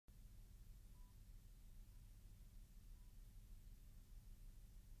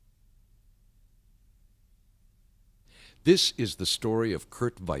This is the story of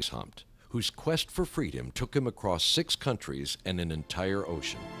Kurt Weishaupt, whose quest for freedom took him across 6 countries and an entire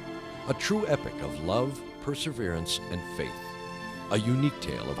ocean. A true epic of love, perseverance, and faith. A unique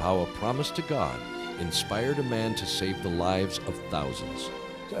tale of how a promise to God inspired a man to save the lives of thousands.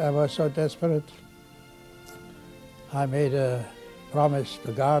 I was so desperate. I made a promise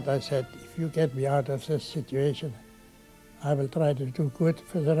to God. I said, if you get me out of this situation, I will try to do good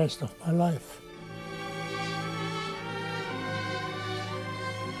for the rest of my life.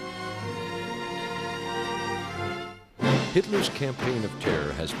 Hitler's campaign of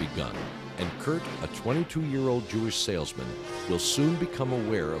terror has begun, and Kurt, a 22-year-old Jewish salesman, will soon become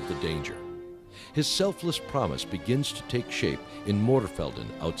aware of the danger. His selfless promise begins to take shape in Moorfelden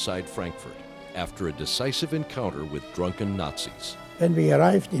outside Frankfurt after a decisive encounter with drunken Nazis. When we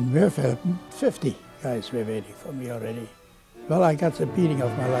arrived in Moorfelden, 50 guys were waiting for me already. Well, I got the beating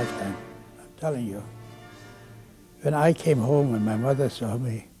of my lifetime, I'm telling you. When I came home and my mother saw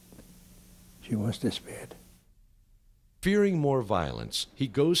me, she was despaired. Fearing more violence, he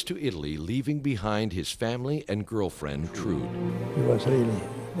goes to Italy, leaving behind his family and girlfriend, Trude. She was really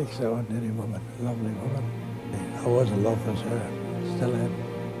an extraordinary woman, a lovely woman. I was in love with her, still am.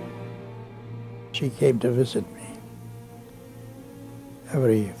 She came to visit me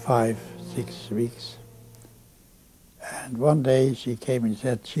every 5, 6 weeks. And one day she came and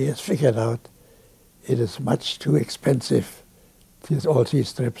said she has figured out it is much too expensive, all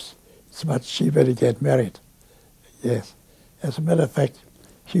these trips. It's much cheaper to get married. Yes. As a matter of fact,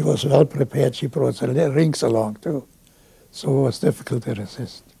 she was well prepared. She brought the rings along too. So it was difficult to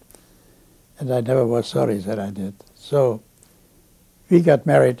resist. And I never was sorry that I did. So we got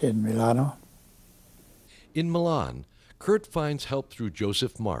married in Milano. In Milan, Kurt finds help through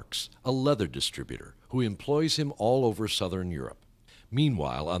Joseph Marx, a leather distributor, who employs him all over southern Europe.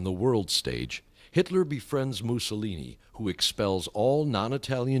 Meanwhile, on the world stage, Hitler befriends Mussolini, who expels all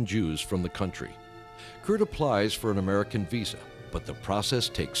non-Italian Jews from the country. Kurt applies for an American visa, but the process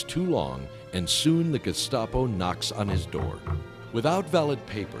takes too long, and soon the Gestapo knocks on his door. Without valid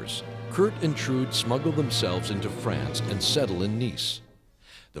papers, Kurt and Trude smuggle themselves into France and settle in Nice.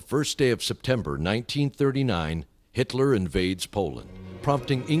 The first day of September 1939, Hitler invades Poland,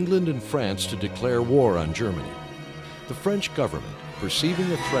 prompting England and France to declare war on Germany. The French government,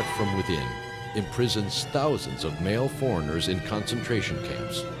 perceiving a threat from within, imprisons thousands of male foreigners in concentration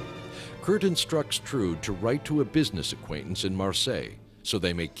camps. Kurt instructs Trude to write to a business acquaintance in Marseille so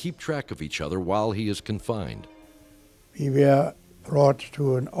they may keep track of each other while he is confined. We were brought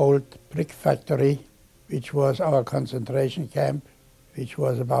to an old brick factory, which was our concentration camp, which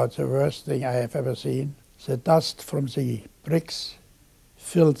was about the worst thing I have ever seen. The dust from the bricks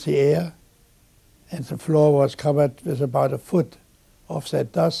filled the air, and the floor was covered with about a foot of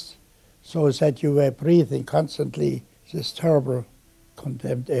that dust, so that you were breathing constantly this terrible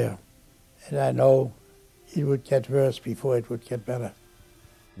condemned air. And I know it would get worse before it would get better.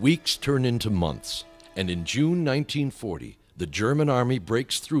 Weeks turn into months, and in June 1940, the German army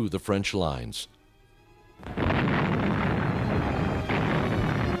breaks through the French lines.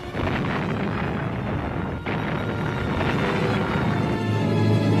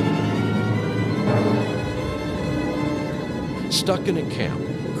 Stuck in a camp,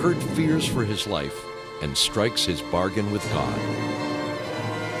 Kurt fears for his life and strikes his bargain with God.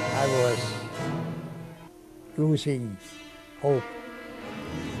 I was losing hope,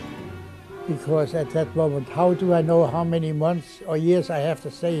 because at that moment, how do I know how many months or years I have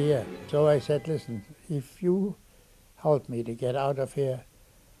to stay here? So I said, listen, if you help me to get out of here,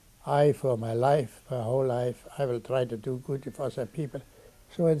 for my life, my whole life, I will try to do good for other people.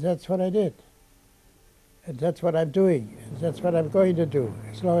 So that's what I did. And that's what I'm doing. And that's what I'm going to do,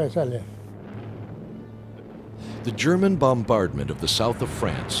 as long as I live. The German bombardment of the south of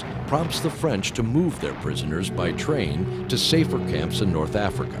France prompts the French to move their prisoners by train to safer camps in North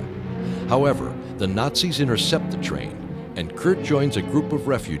Africa. However, the Nazis intercept the train, and Kurt joins a group of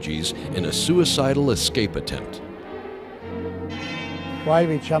refugees in a suicidal escape attempt. While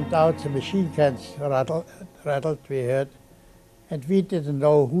we jumped out, the machine guns rattled, we heard, and we didn't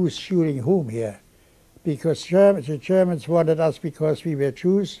know who's shooting whom here, because the Germans wanted us because we were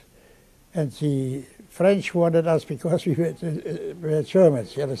Jews, and the French wanted us because we were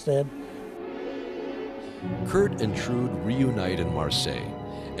Germans, you understand? Kurt and Trude reunite in Marseille,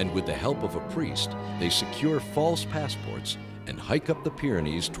 and with the help of a priest, they secure false passports and hike up the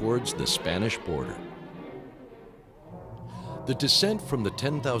Pyrenees towards the Spanish border. The descent from the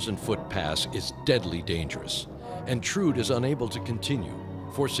 10,000-foot pass is deadly dangerous, and Trude is unable to continue,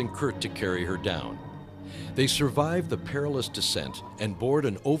 forcing Kurt to carry her down. They survive the perilous descent and board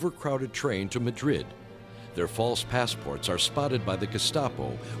an overcrowded train to Madrid. Their false passports are spotted by the Gestapo,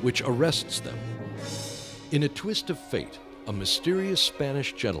 which arrests them. In a twist of fate, a mysterious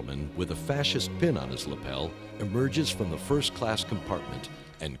Spanish gentleman with a fascist pin on his lapel emerges from the first-class compartment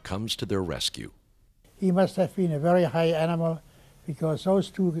and comes to their rescue. He must have been a very high animal, because those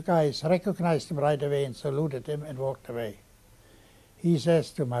two guys recognized him right away and saluted him and walked away. He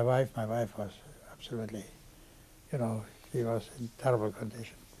says to my wife was absolutely, she was in terrible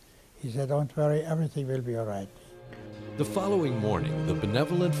condition. He said, "Don't worry, everything will be all right." The following morning, the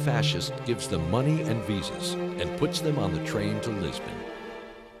benevolent fascist gives them money and visas and puts them on the train to Lisbon.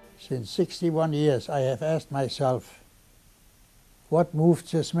 Since 61 years, I have asked myself, what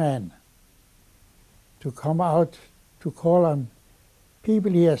moved this man to come out to call on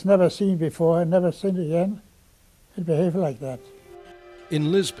people he has never seen before and never seen again and behave like that?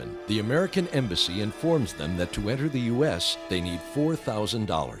 In Lisbon, the American embassy informs them that to enter the U.S., they need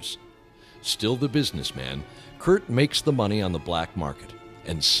 $4,000. Still the businessman, Kurt makes the money on the black market,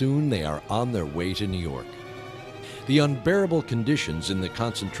 and soon they are on their way to New York. The unbearable conditions in the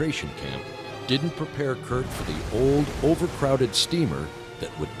concentration camp didn't prepare Kurt for the old, overcrowded steamer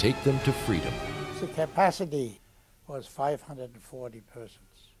that would take them to freedom. The capacity was 540 persons.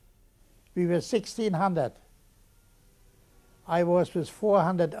 We were 1,600. I was with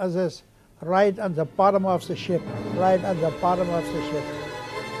 400 others right on the bottom of the ship, right on the bottom of the ship.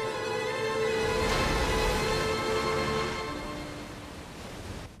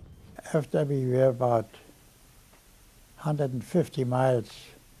 After we were about 150 miles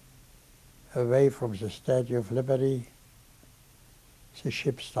away from the Statue of Liberty, the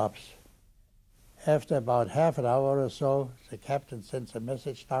ship stops. After about half an hour or so, the captain sends a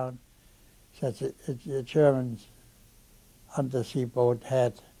message down, said the German undersea boat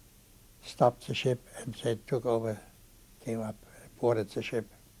had stopped the ship and took over, came up, boarded the ship.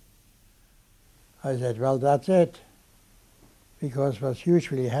 I said, well, that's it. Because what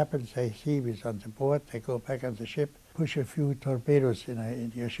usually happens, they see who's on the board, they go back on the ship, push a few torpedoes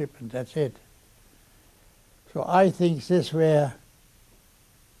in your ship, and that's it. So I think this was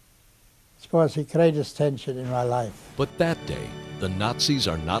the greatest tension in my life. But that day, the Nazis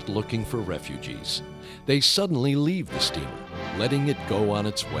are not looking for refugees. They suddenly leave the steamer, letting it go on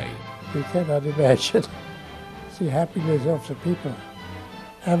its way. You cannot imagine the happiness of the people.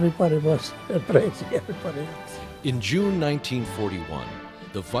 Everybody was embracing everybody else. In June 1941,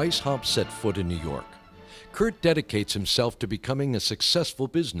 the Weishaupt set foot in New York. Kurt dedicates himself to becoming a successful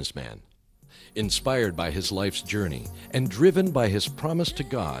businessman. Inspired by his life's journey and driven by his promise to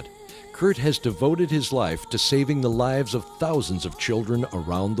God, Kurt has devoted his life to saving the lives of thousands of children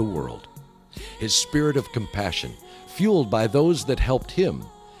around the world. His spirit of compassion, fueled by those that helped him,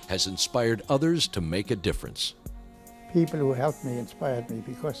 has inspired others to make a difference. People who helped me inspired me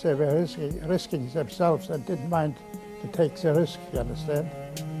because they were risking themselves and didn't mind to take the risk, you understand?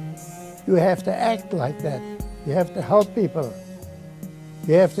 You have to act like that. You have to help people.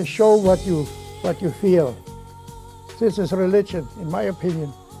 You have to show what you feel. This is religion, in my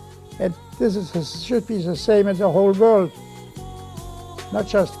opinion. And this should be the same in the whole world, not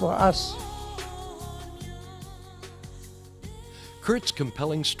just for us. Kurt's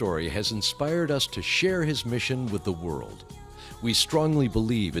compelling story has inspired us to share his mission with the world. We strongly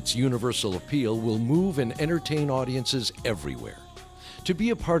believe its universal appeal will move and entertain audiences everywhere. To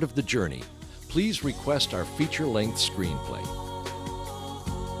be a part of the journey, please request our feature-length screenplay.